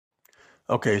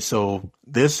Okay, so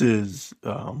this is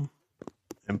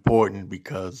important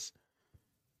because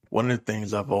one of the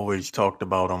things I've always talked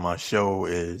about on my show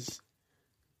is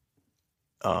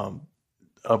um,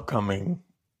 upcoming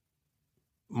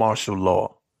martial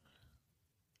law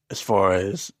as far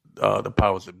as the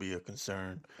powers that be are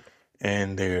concerned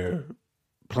and their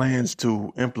plans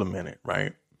to implement it,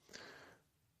 right?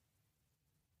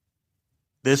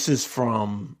 This is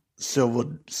from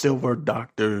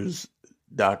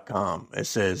silverdoctors.com. It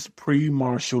says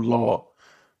pre-martial law.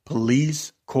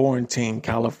 Police quarantine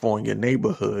California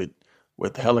neighborhood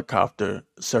with helicopter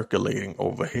circulating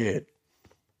overhead.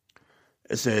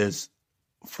 It says,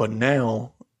 for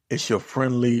now, it's your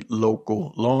friendly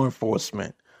local law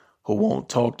enforcement who won't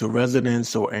talk to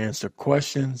residents or answer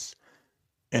questions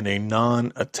in a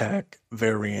non-attack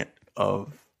variant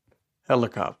of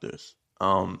helicopters.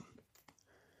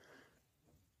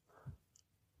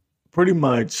 Pretty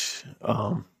much,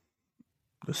 to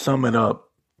sum it up,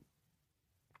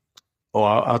 or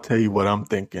I'll tell you what I'm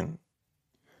thinking.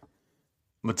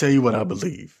 I'm gonna tell you what I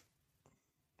believe.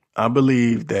 I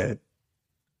believe that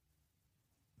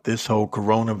this whole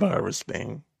coronavirus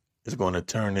thing is going to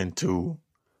turn into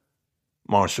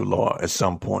martial law at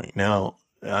some point. Now,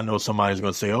 I know somebody's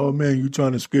going to say, "Oh man, you're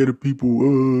trying to scare the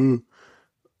people,"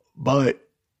 but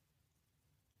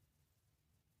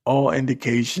all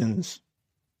indications,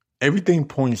 everything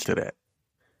points to that.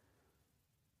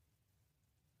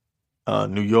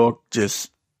 New York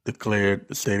just declared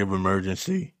the state of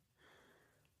emergency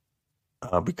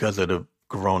because of the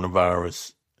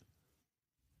coronavirus,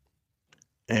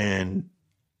 and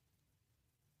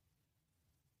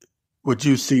what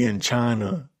you see in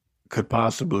China could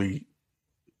possibly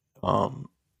um,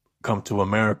 come to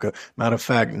America. Matter of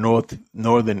fact,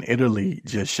 northern Italy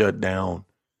just shut down.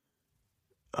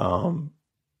 Um,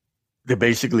 they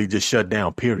basically just shut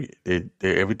down. Period.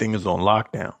 Everything is on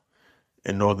lockdown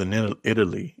in northern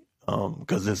Italy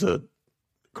because there's a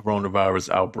coronavirus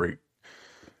outbreak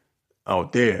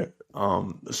out there.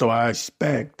 So I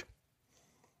expect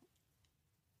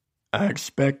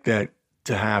that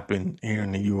to happen here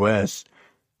in the U.S.,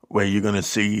 where you're going to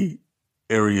see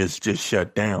areas just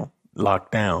shut down,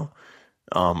 locked down.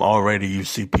 Already you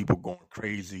see people going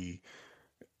crazy,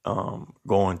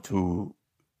 going to,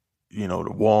 the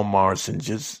Walmarts and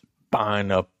just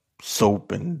buying up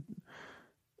soap and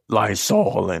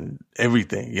Lysol and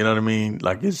everything. You know what I mean?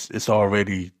 Like it's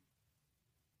already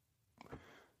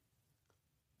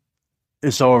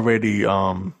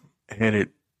headed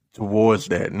towards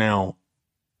that. Now,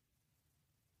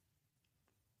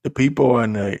 the people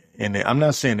in the I'm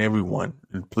not saying everyone,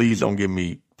 and please don't get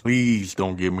me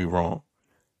wrong.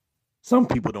 Some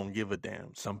people don't give a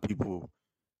damn. Some people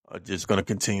are just going to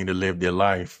continue to live their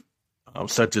life,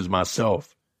 such as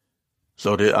myself.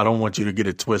 So that I don't want you to get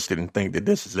it twisted and think that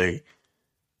this is a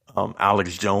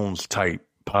Alex Jones type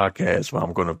podcast where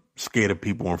I'm going to scare the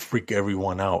people and freak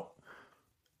everyone out.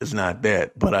 It's not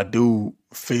that, but I do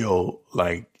feel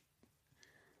like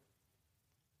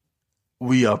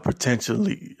we are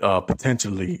potentially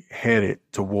headed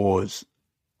towards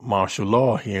martial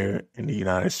law here in the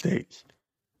United States,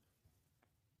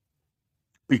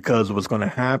 because what's going to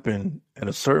happen at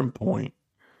a certain point,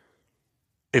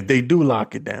 if they do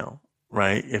lock it down,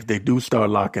 right? If they do start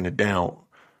locking it down,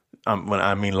 when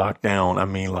I mean lockdown, I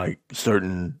mean like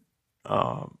certain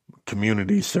uh,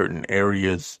 communities, certain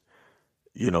areas.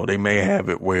 They may have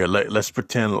it where let's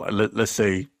pretend, let's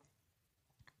say,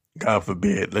 God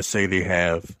forbid, let's say they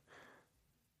have,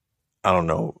 I don't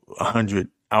know, 100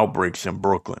 outbreaks in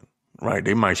Brooklyn, right?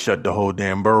 They might shut the whole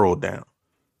damn borough down.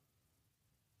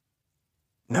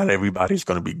 Not everybody's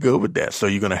going to be good with that, so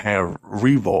you're going to have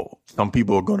revolt. Some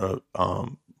people are going to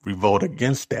revolt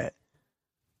against that,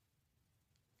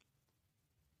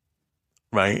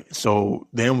 right? So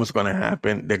then what's going to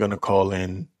happen? They're going to call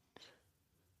in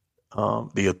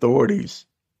the authorities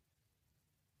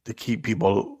to keep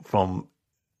people from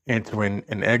entering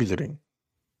and exiting.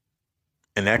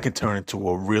 And that can turn into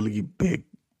a really big,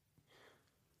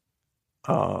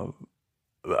 uh,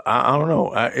 I don't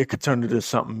know, it could turn into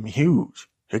something huge.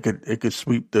 It could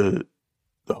sweep the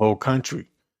whole country.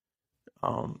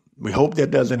 We hope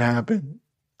that doesn't happen.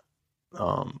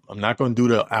 I'm not going to do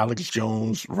the Alex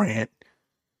Jones rant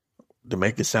to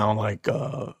make it sound like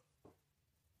the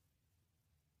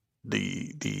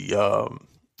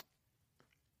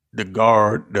the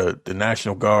guard, the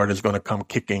National Guard is going to come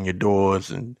kick in your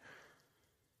doors and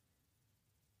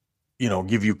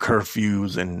give you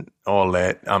curfews and all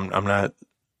that. I'm not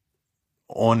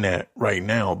on that right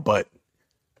now, but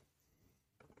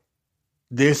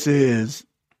this is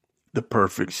the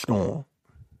perfect storm.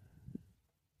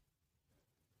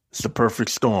 It's the perfect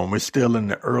storm. We're still in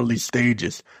the early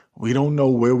stages. We don't know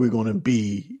where we're going to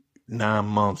be 9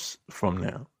 months from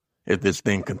now if this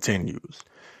thing continues.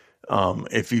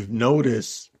 If you've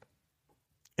noticed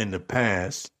in the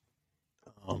past,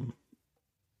 um,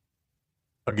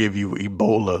 I'll give you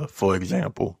Ebola, for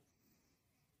example.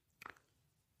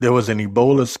 There was an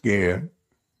Ebola scare.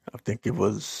 I think it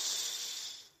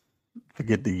was,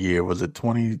 forget the year. Was it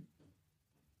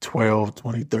 2012,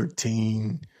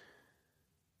 2013?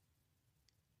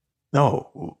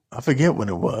 No, I forget when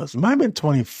it was. It might have been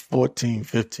 2014,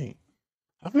 15.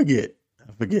 I forget.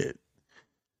 I forget.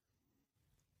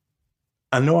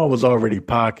 I know I was already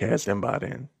podcasting by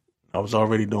then. I was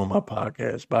already doing my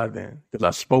podcast by then because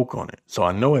I spoke on it. So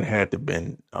I know it had to have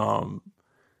been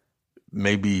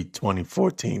maybe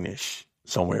 2014-ish,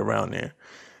 somewhere around there.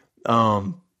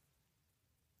 Um,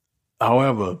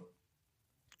 However,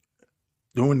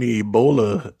 during the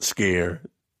Ebola scare,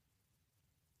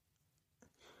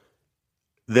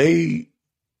 they,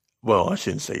 well, I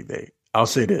shouldn't say they. I'll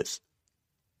say this.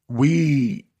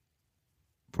 We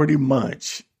pretty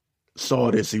much saw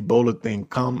this Ebola thing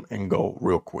come and go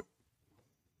real quick.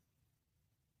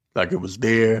 Like it was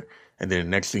there, and then the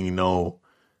next thing you know,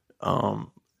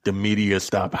 the media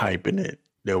stopped hyping it.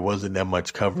 There wasn't that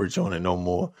much coverage on it no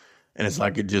more, and it's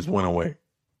like it just went away.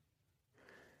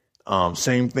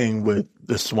 Same thing with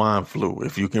the swine flu.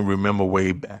 If you can remember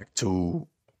way back to,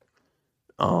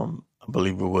 I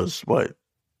believe it was what,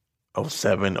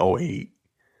 '07, '08,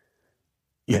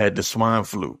 you had the swine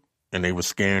flu, and they were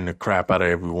scaring the crap out of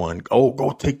everyone. Oh,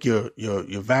 go take your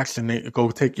vaccinate.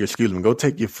 Go take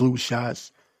your flu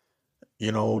shots.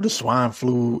 You know, the swine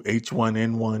flu,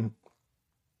 H1N1.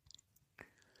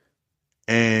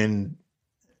 And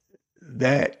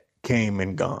that came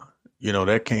and gone. You know,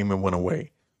 that came and went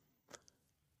away.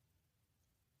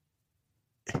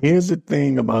 Here's the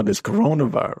thing about this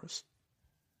coronavirus.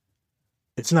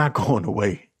 It's not going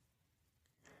away.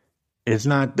 It's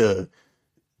not the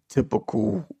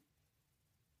typical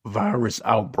virus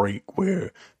outbreak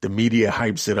where the media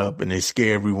hypes it up and they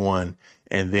scare everyone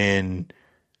and then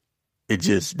it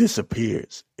just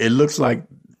disappears. It looks like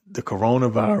the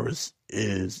coronavirus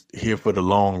is here for the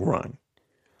long run.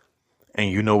 And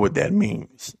you know what that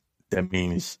means. That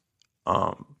means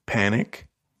panic.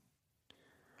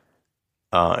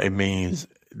 It means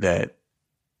that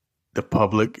the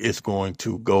public is going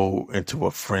to go into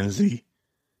a frenzy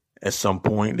at some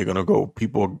point.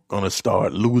 People are going to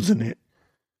start losing it.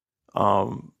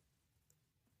 People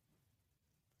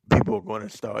are going to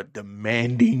start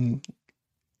demanding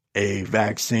a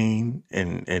vaccine,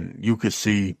 and you could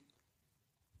see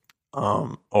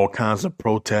all kinds of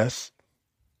protests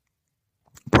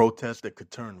that could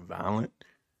turn violent.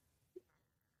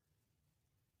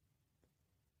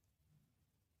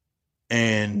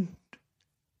 And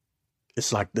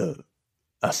it's like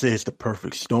I say it's the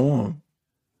perfect storm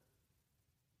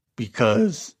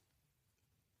because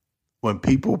when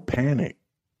people panic,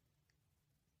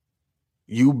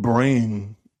 you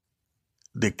bring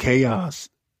the chaos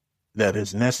that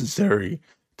is necessary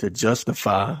to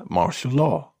justify martial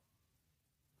law.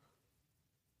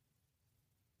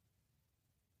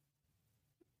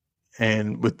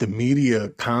 And with the media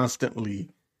constantly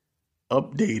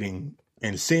updating,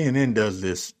 and CNN does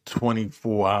this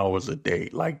 24 hours a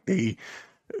day, like they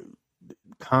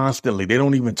constantly, they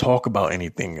don't even talk about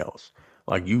anything else.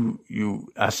 Like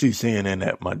I see CNN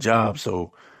at my job,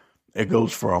 so it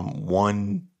goes from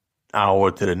 1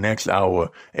 hour to the next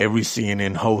hour. Every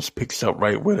CNN host picks up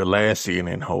right where the last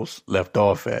CNN host left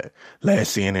off at.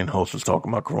 Last CNN host was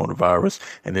talking about coronavirus,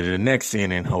 and then the next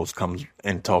CNN host comes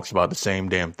and talks about the same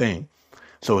damn thing.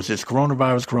 So it's just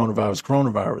coronavirus, coronavirus,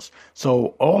 coronavirus.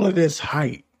 So all of this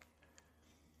hype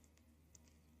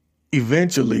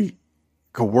eventually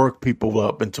could work people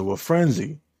up into a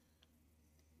frenzy.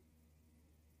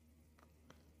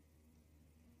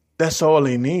 That's all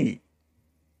they need.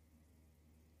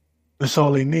 That's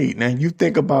all they need. Now, you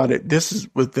think about it. This is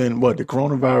within the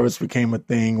coronavirus became a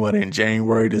thing, in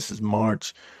January? This is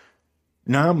March.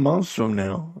 9 months from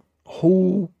now,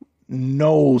 who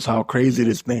knows how crazy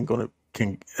this thing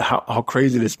how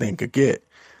crazy this thing could get?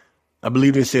 I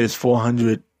believe they said it's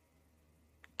 400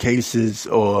 cases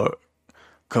or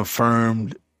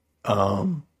confirmed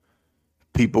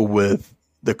people with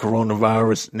the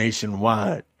coronavirus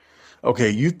nationwide. Okay,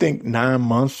 you think 9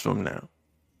 months from now,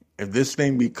 if this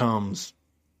thing becomes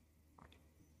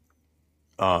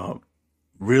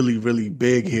really, really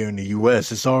big here in the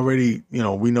U.S., it's already,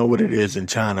 we know what it is in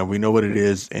China. We know what it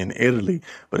is in Italy.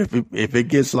 But if it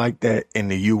gets like that in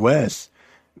the U.S.,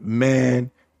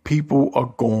 man, people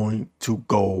are going to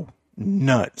go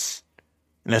nuts.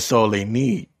 And that's all they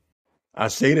need. I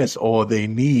say that's all they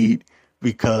need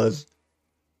because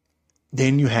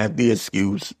then you have the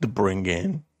excuse to bring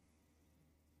in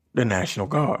the National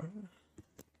Guard.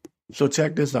 So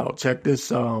check this out. Check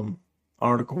this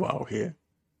article out here.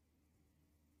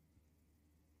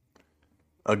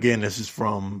 Again, this is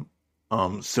from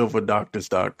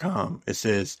silverdoctors.com. It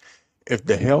says, if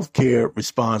the healthcare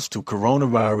response to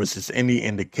coronavirus is any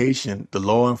indication, the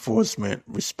law enforcement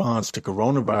response to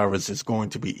coronavirus is going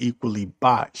to be equally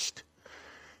botched.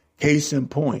 Case in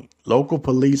point, local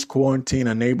police quarantine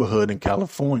a neighborhood in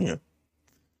California.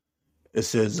 It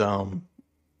says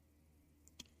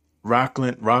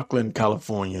Rockland,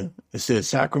 California. It says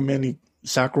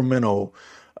Sacramento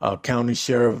County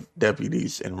Sheriff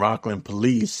deputies and Rockland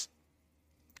police,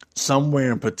 some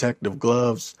wearing protective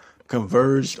gloves,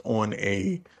 converged on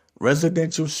a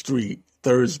residential street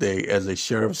Thursday as a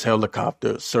sheriff's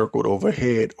helicopter circled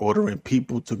overhead, ordering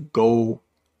people to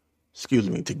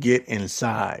get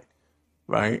inside,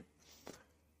 right?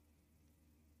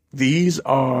 These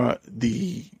are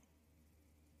the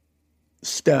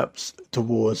steps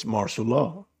towards martial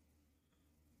law.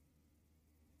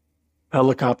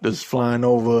 Helicopters flying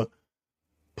over,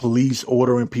 police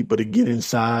ordering people to get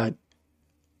inside,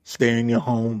 stay in your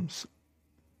homes.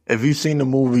 If you've seen the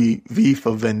movie V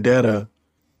for Vendetta,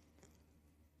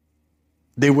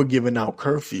 they were giving out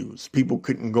curfews. People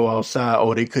couldn't go outside,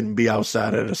 or they couldn't be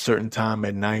outside at a certain time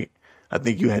at night. I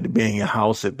think you had to be in your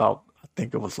house at about, I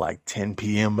think it was like 10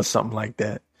 p.m. or something like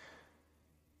that.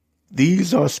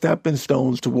 These are stepping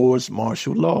stones towards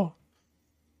martial law.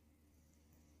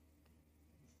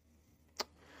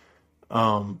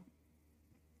 And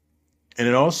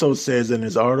it also says in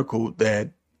this article that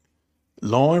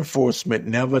law enforcement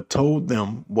never told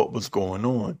them what was going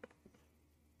on.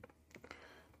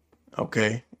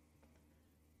 Okay.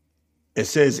 It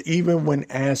says even when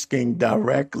asking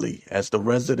directly, as the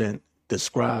resident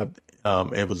described,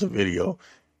 it was a video,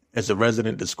 as the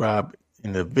resident described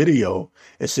in the video,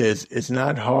 it says it's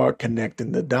not hard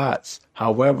connecting the dots.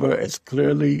 However, it's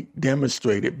clearly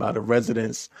demonstrated by the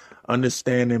residents'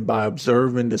 understanding by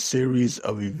observing the series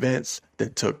of events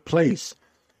that took place.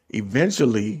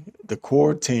 Eventually, the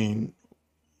quarantine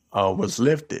was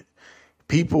lifted.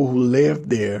 People who lived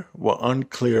there were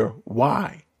unclear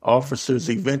why. Officers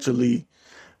eventually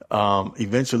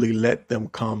let them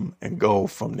come and go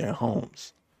from their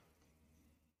homes.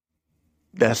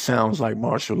 That sounds like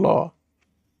martial law.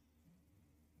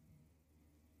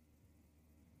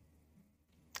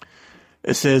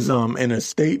 It says in a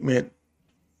statement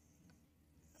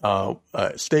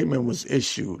was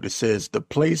issued. It says the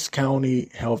Place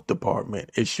County Health Department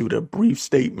issued a brief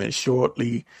statement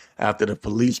shortly after the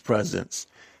police presence,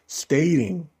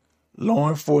 stating law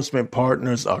enforcement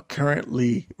partners are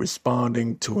currently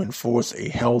responding to enforce a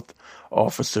health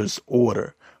officer's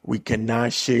order. We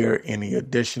cannot share any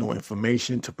additional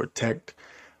information to protect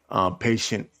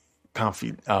patient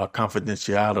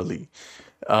confidentiality.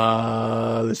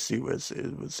 Let's see what it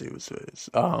is.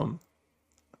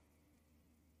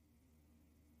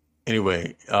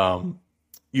 Anyway,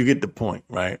 you get the point,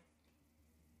 right?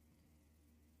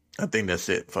 I think that's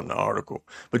it from the article.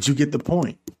 But you get the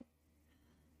point.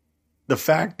 The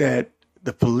fact that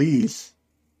the police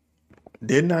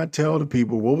did not tell the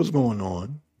people what was going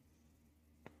on,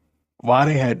 why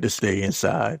they had to stay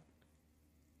inside.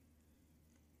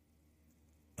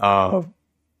 Then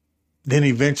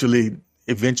eventually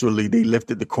they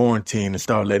lifted the quarantine and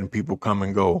started letting people come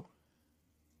and go.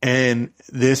 And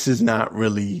this is not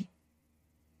really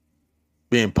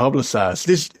being publicized.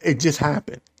 It just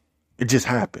happened. It just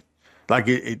happened. Like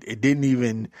it didn't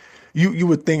even, you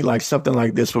would think like something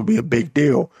like this would be a big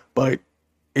deal, but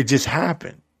it just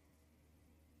happened.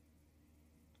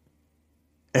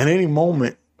 At any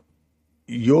moment,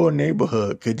 your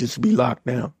neighborhood could just be locked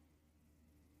down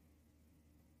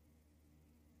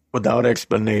without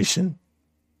explanation.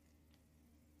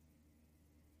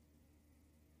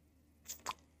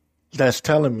 That's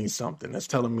telling me something. That's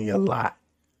telling me a lot.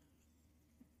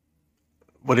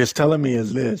 What it's telling me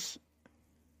is this.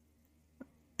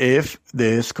 If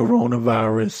this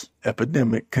coronavirus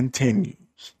epidemic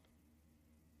continues,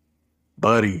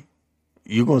 buddy,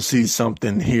 you're going to see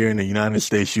something here in the United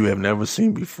States you have never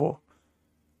seen before.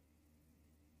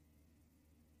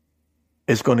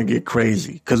 It's going to get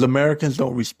crazy because Americans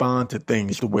don't respond to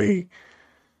things the way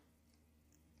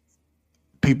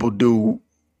people do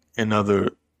in other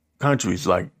countries,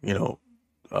 like,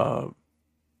 the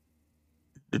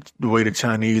way the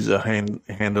Chinese are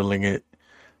handling it,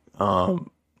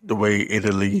 the way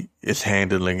Italy is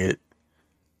handling it.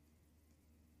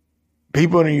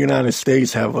 People in the United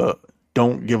States have a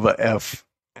don't give a F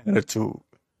attitude.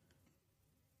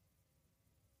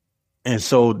 And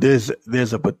so there's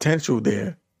a potential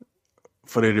there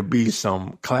for there to be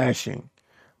some clashing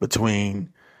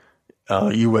between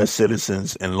U.S.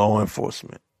 citizens and law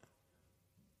enforcement.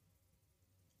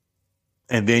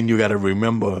 And then you got to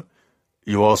remember,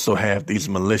 you also have these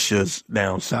militias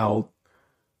down south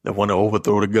that want to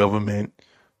overthrow the government.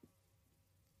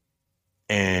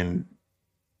 And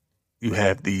you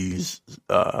have these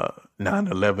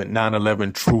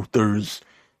 9/11 truthers.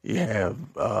 You have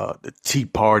the Tea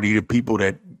Party, the people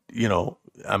that,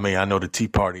 I mean, I know the Tea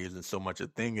Party isn't so much a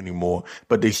thing anymore,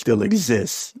 but they still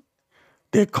exist.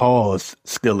 Their cause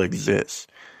still exists.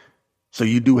 So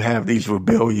you do have these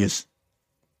rebellious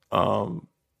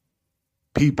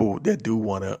people that do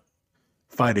want to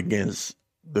fight against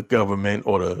the government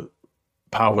or the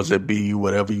powers that be,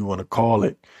 whatever you want to call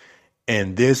it.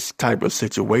 And this type of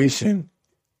situation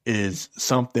is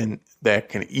something that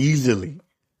can easily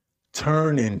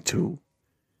turn into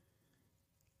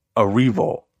a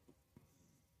revolt.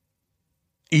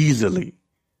 Easily.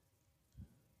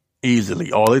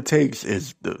 All it takes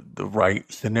is the right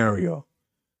scenario.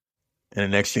 And the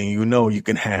next thing you know, you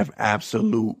can have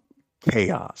absolute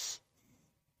chaos.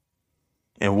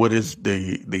 And what is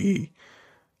the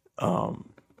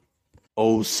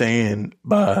old saying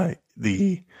by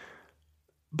the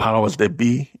powers that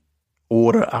be?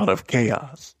 Order out of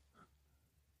chaos.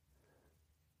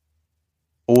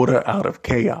 Order out of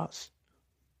chaos.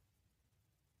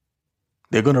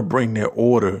 They're going to bring their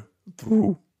order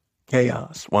through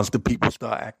chaos. Once the people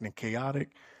start acting chaotic,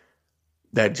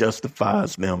 that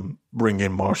justifies them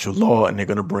bringing martial law, and they're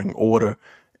going to bring order,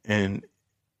 and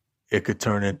it could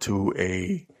turn into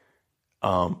a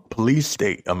police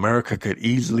state. America could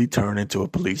easily turn into a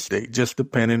police state, just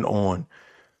depending on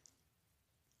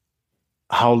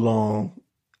how long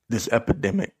this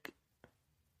epidemic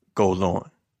goes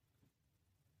on.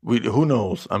 Who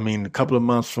knows? I mean, a couple of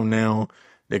months from now,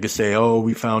 they could say, oh,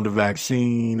 we found a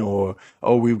vaccine, or,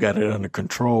 oh, we've got it under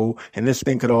control. And this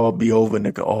thing could all be over and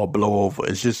it could all blow over.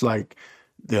 It's just like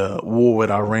the war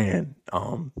with Iran.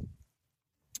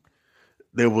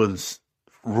 There was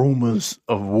rumors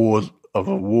of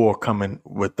a war coming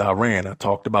with Iran. I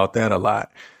talked about that a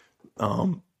lot.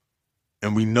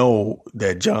 And we know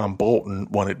that John Bolton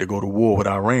wanted to go to war with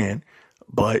Iran,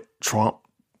 but Trump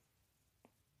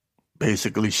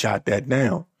basically shot that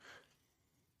down.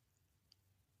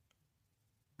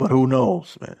 But who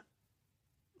knows, man?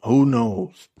 Who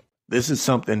knows? This is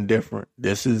something different.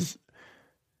 This is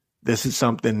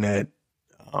something that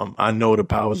I know the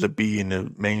powers that be in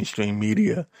the mainstream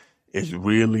media is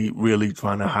really, really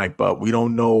trying to hype up. We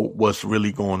don't know what's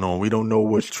really going on. We don't know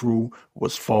what's true,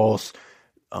 what's false.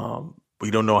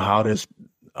 We don't know how this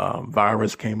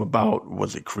virus came about.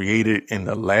 Was it created in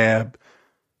the lab?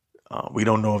 We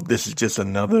don't know if this is just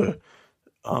another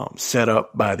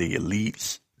setup by the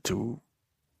elites to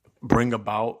bring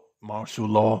about martial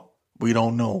law. We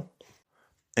don't know.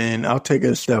 And I'll take it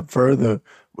a step further.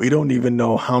 We don't even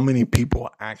know how many people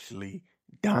are actually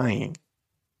dying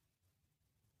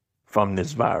from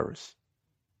this virus.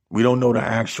 We don't know the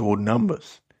actual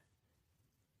numbers.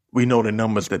 We know the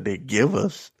numbers that they give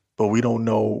us, but we don't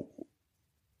know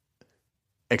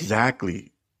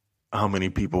exactly how many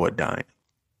people are dying.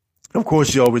 Of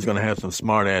course, you're always going to have some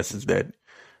smart asses that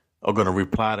are going to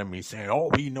reply to me saying,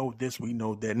 oh, we know this, we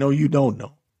know that. No, you don't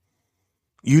know.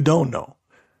 You don't know.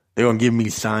 They're going to give me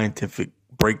scientific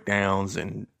breakdowns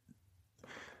and,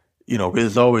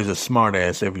 there's always a smart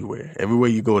ass everywhere. Everywhere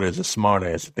you go, there's a smart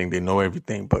ass that think they know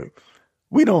everything, but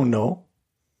we don't know.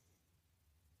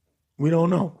 We don't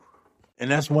know.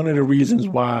 And that's one of the reasons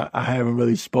why I haven't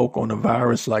really spoke on the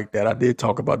virus like that. I did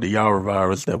talk about the Yara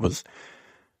virus that was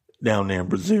down there in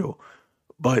Brazil,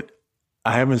 but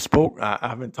I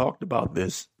haven't talked about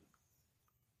this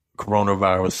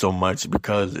coronavirus so much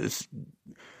because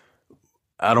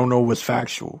I don't know what's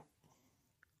factual.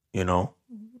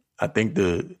 I think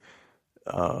the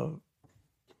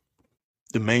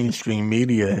mainstream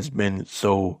media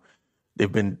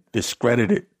they've been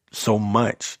discredited so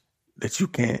much that you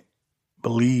can't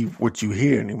believe what you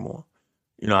hear anymore.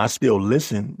 I still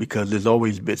listen because there's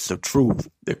always bits of truth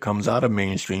that comes out of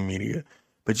mainstream media,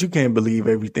 but you can't believe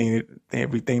everything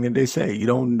that they say. You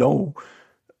don't know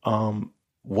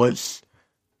what's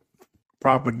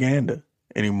propaganda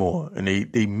anymore, and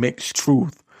they mix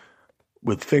truth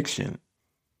with fiction.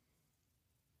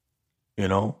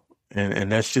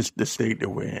 And that's just the state that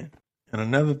we're in. And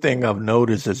another thing I've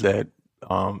noticed is that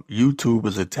YouTube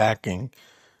is attacking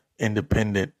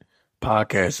independent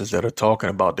podcasters that are talking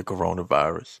about the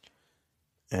coronavirus,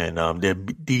 and they're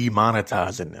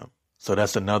demonetizing them. So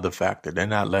that's another factor. They're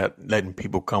not letting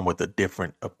people come with a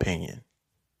different opinion.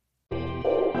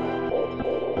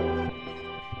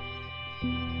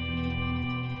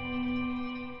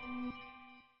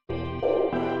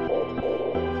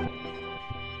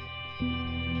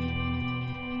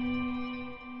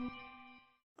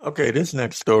 Okay, this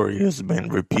next story has been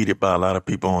repeated by a lot of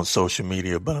people on social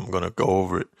media, but I'm going to go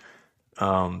over it.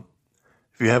 Um,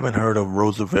 if you haven't heard of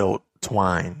Roosevelt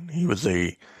Twine,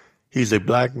 he's a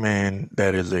black man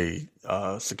that is a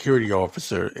security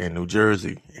officer in New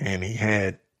Jersey, and he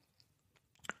had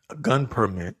a gun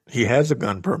permit. He has a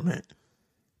gun permit,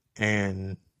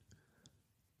 and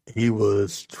he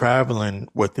was traveling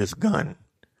with his gun.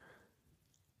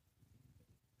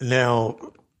 Now,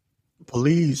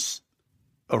 police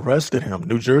arrested him.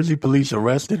 New Jersey police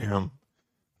arrested him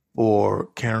for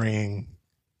carrying,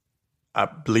 I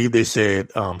believe they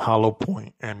said, hollow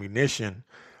point ammunition,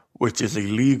 which is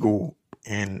illegal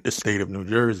in the state of New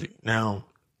Jersey. Now,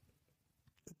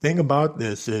 the thing about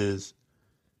this is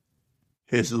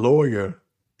his lawyer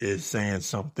is saying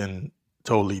something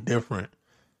totally different.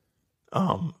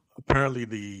 Apparently,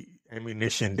 the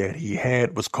ammunition that he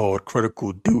had was called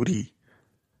critical duty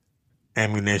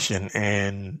ammunition,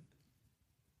 and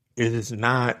it is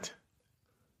not.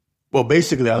 Well,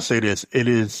 basically, I'll say this: it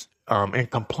is in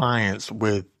compliance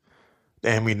with the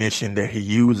ammunition that he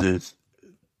uses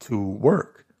to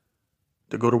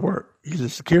go to work. He's a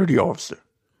security officer.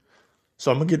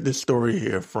 So I'm gonna get this story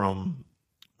here from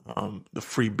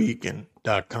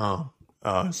thefreebeacon.com.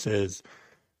 It says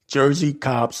Jersey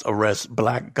cops arrest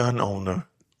black gun owner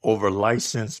over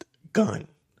licensed gun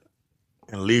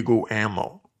and legal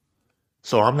ammo.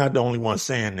 So I'm not the only one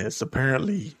saying this.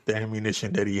 Apparently, the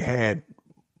ammunition that he had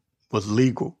was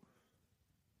legal.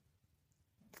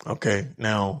 Okay,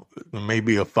 now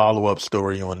maybe a follow-up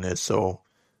story on this. So,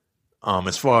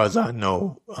 as far as I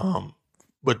know,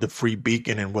 what the Free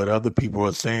Beacon and what other people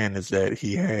are saying is that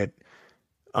he had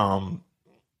um,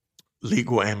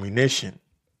 legal ammunition.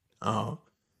 Uh,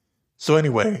 so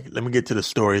anyway, let me get to the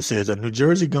story. It says a New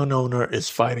Jersey gun owner is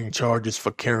fighting charges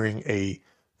for carrying a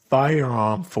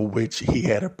firearm for which he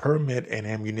had a permit and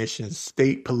ammunition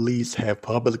state police have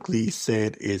publicly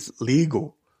said is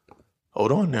legal.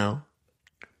 Hold on now.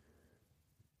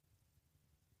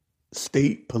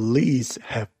 State police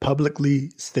have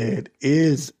publicly said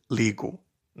is legal,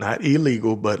 not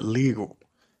illegal, but legal.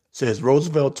 Says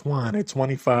Roosevelt Twine, a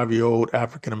 25-year-old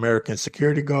African American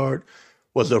security guard,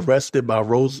 was arrested by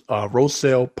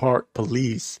Roselle Park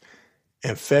police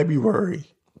in February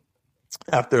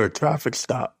after a traffic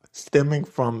stop stemming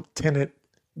from tinted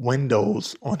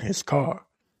windows on his car.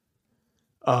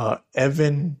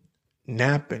 Evan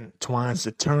Knappen, Twine's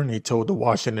attorney, told the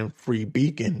Washington Free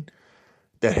Beacon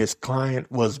that his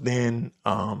client was being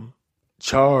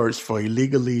charged for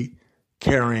illegally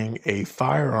carrying a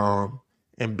firearm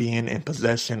and being in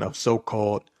possession of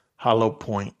so-called hollow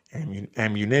point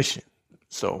ammunition.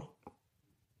 So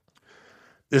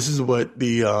this is what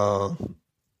the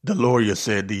lawyer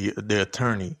said, the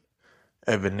attorney,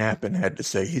 Evan Knappen, had to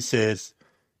say. He says,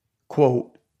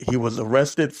 quote, he was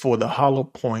arrested for the hollow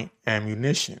point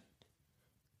ammunition.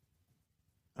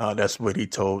 That's what he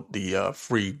told the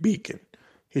Free Beacon.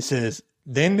 He says,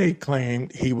 then they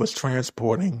claimed he was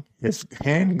transporting his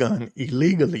handgun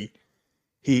illegally.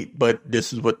 But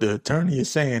this is what the attorney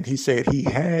is saying. He said he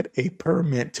had a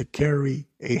permit to carry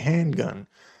a handgun.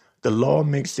 The law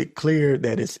makes it clear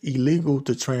that it's illegal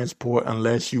to transport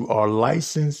unless you are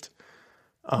licensed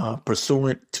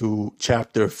pursuant to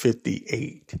Chapter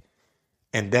 58.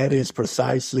 And that is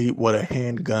precisely what a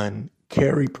handgun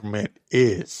carry permit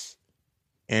is.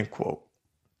 End quote.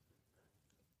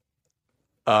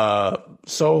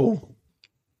 So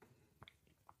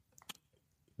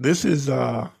this is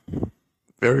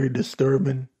very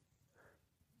disturbing.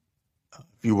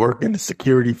 If you work in the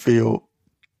security field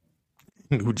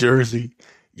in New Jersey,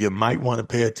 you might want to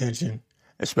pay attention,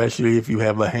 especially if you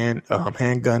have a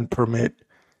handgun permit.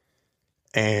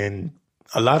 And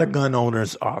a lot of gun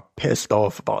owners are pissed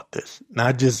off about this.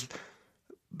 Not just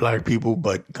black people,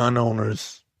 but gun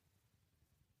owners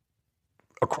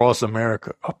across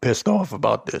America are pissed off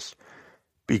about this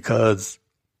because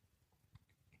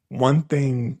one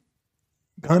thing,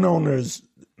 gun owners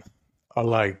are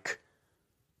like,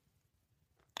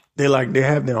 they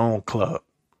have their own club,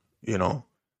 you know,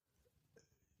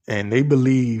 and they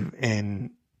believe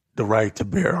in the right to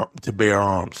bear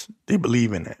arms. They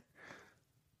believe in that.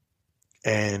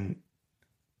 And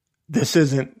this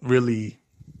isn't really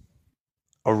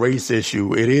a race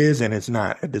issue. It is and it's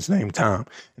not at the same time.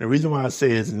 And the reason why I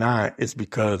say it's not is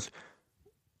because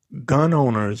gun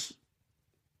owners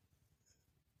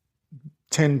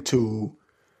tend to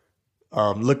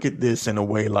look at this in a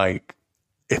way like,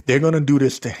 if they're going to do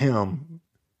this to him,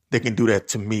 they can do that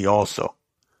to me also.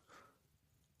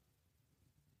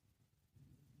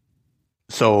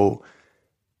 So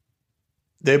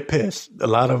they're pissed. A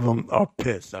lot of them are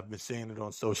pissed. I've been seeing it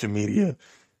on social media.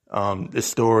 This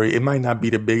story, it might not be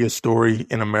the biggest story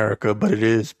in America, but it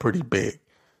is pretty big.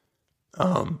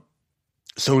 Um,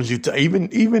 soon as you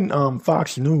even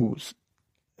Fox News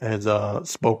has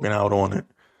spoken out on it,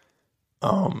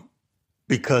 um,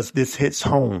 because this hits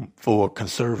home for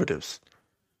conservatives.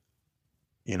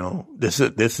 You know, this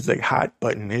is a hot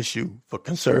button issue for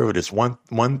conservatives.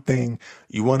 One thing,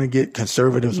 you want to get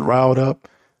conservatives riled up,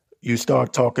 you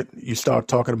start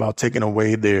talking about taking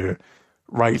away their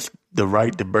rights, the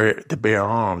right to bear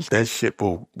arms. That shit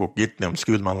will get them,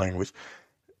 excuse my language,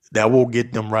 that will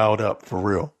get them riled up for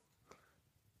real.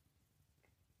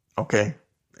 Okay.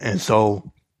 And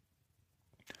so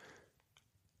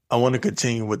I want to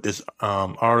continue with this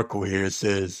article here. It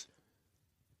says,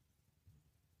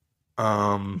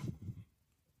 um,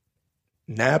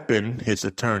 Knappen, his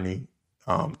attorney,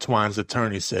 Twine's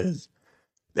attorney, says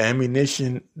the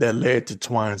ammunition that led to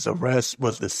Twine's arrest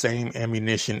was the same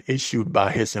ammunition issued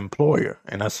by his employer.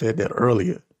 And I said that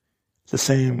earlier. It's the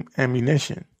same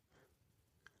ammunition.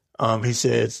 He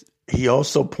says he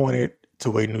also pointed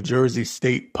to a New Jersey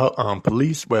State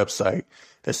police website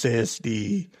that says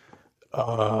the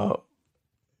uh,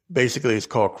 basically it's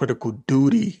called critical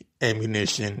duty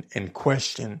ammunition in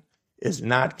question is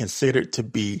not considered to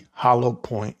be hollow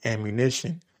point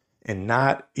ammunition and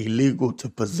not illegal to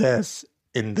possess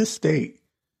in the state.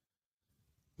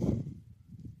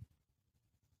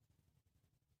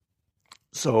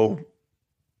 So,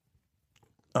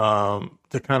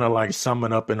 to kind of like sum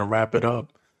it up and to wrap it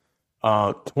up,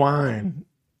 Twine,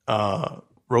 uh,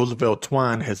 Roosevelt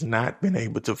Twine has not been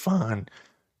able to find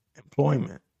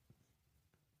employment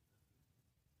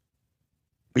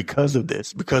because of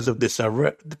this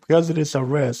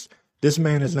arrest. This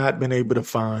man has not been able to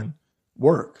find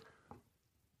work.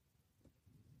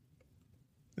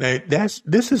 Now,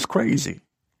 this is crazy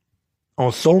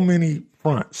on so many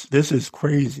fronts. This is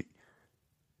crazy.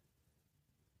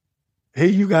 Here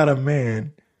you got a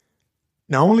man.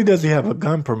 Not only does he have a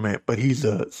gun permit, but he's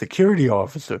a security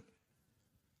officer,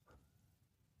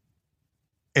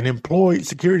 an employed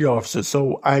security officer.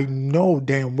 So I know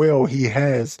damn well he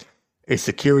has a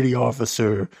security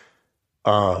officer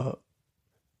uh,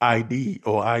 ID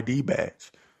or ID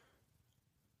badge.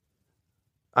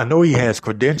 I know he has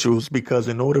credentials because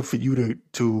in order for you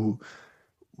to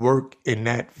work in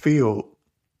that field,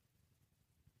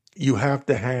 you have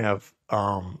to have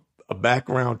a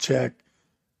background check,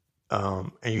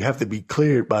 and you have to be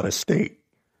cleared by the state.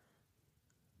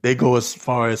 They go as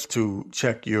far as to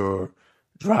check your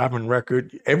driving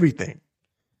record, everything.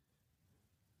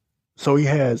 So he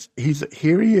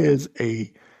is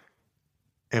a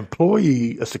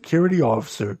employee, a security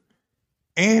officer,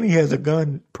 and he has a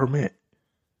gun permit,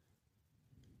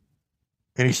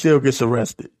 and he still gets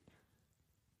arrested.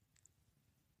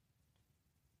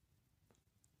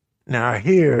 Now I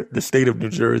hear the state of New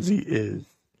Jersey is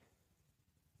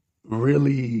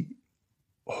really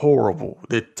horrible.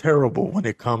 They're terrible when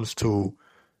it comes to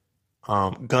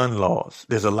gun laws.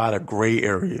 There's a lot of gray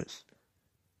areas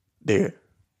there.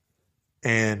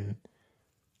 And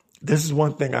this is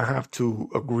one thing I have to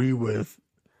agree with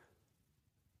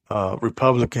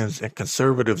Republicans and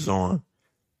conservatives on,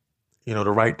 the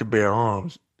right to bear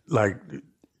arms. Like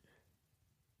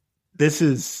this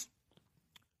is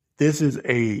this is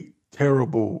a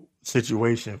terrible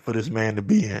situation for this man to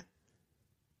be in.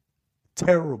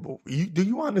 Terrible. Do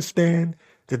you understand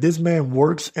that this man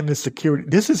works in the security?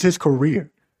 This is his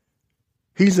career.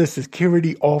 He's a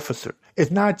security officer.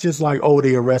 It's not just like, oh,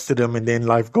 they arrested him and then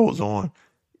life goes on.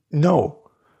 No.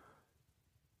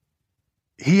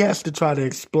 He has to try to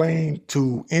explain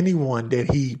to anyone that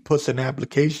he puts an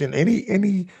application,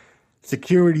 any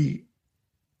security,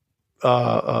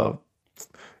 uh,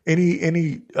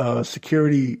 any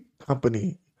security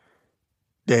company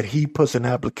that he puts an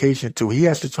application to. He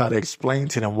has to try to explain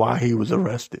to them why he was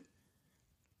arrested,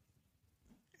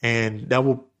 and that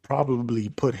will probably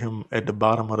put him at the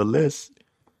bottom of the list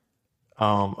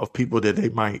of people that they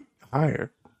might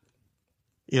hire.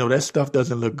 That stuff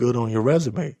doesn't look good on your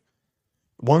resume.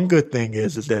 One good thing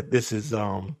is that this is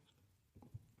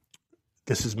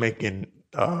making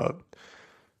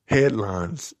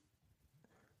headlines,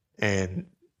 and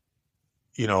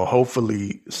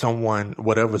hopefully someone,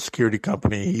 whatever security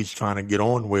company he's trying to get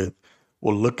on with,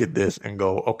 will look at this and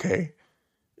go, okay,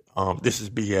 this is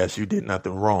BS. You did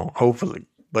nothing wrong. Hopefully,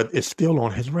 but it's still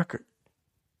on his record.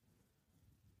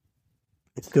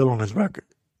 It's still on his record.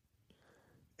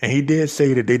 And he did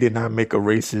say that they did not make a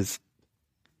racist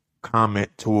comment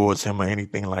towards him or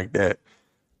anything like that.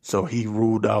 So he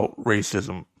ruled out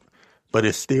racism, but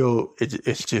it's still,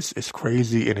 it's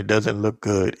crazy and it doesn't look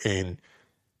good. And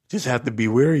Just have to be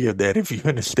wary of that if you're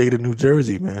in the state of New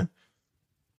Jersey, man.